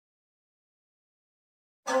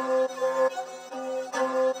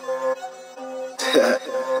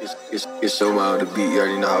It's so mild the beat, you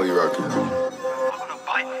already know how we rockin'.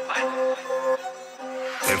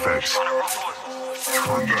 FX.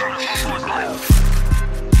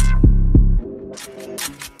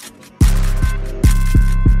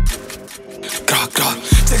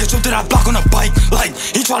 Take a trip to that block on a bike, like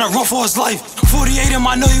he tryna run for his life. 48 him,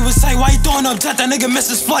 I know he would say, why he throwing up jet, that nigga missed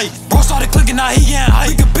his flight. Bro started clicking, now he getting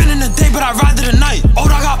hype. We could been in the day, but I'd rather the night. Oh,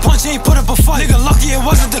 I got punched, he ain't put up a fight. Nigga lucky it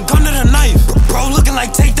wasn't the gun or the knife. Bro looking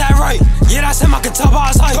like take that right. Yeah, that's him, I can tell by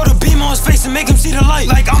his height. Throw the beam on his face and make him see the light.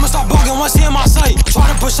 Like I'ma start bugging once he in my sight. Try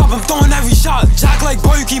to push up, I'm throwing every shot. Jack like,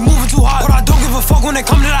 bro, you keep moving too hot. But I don't give a fuck when they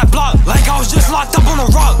come to that block. Like I was just locked up on a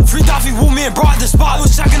rock. Free Duffy woo me and bro at the spot. I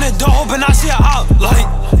was checking the door, hoping I see her out. Like,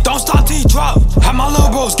 don't stop till you drop. Have my little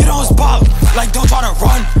bros get on his pop. Like don't try to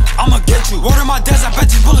run, I'ma get you. Word of my dads, I bet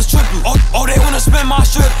these bullets trip you. Oh, they wanna spin my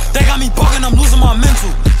strip. They got me bugging, I'm losing my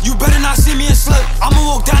mental. You better not see me and slip. I'ma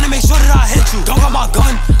walk down and make sure that I hit you. Don't got my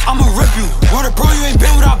gun, I'ma rip you. Word of bro, you ain't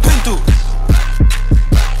been what I've been through.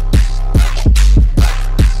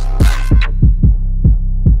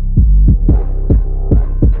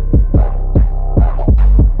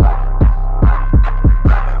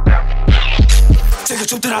 Take a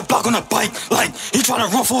trip to that block on a bike, like he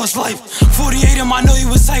tryna run for his life. 48 him, I know he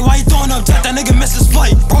would say, why he throwing up jet, that nigga missed his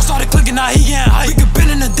flight. Bro started clicking, now he getting hype. We could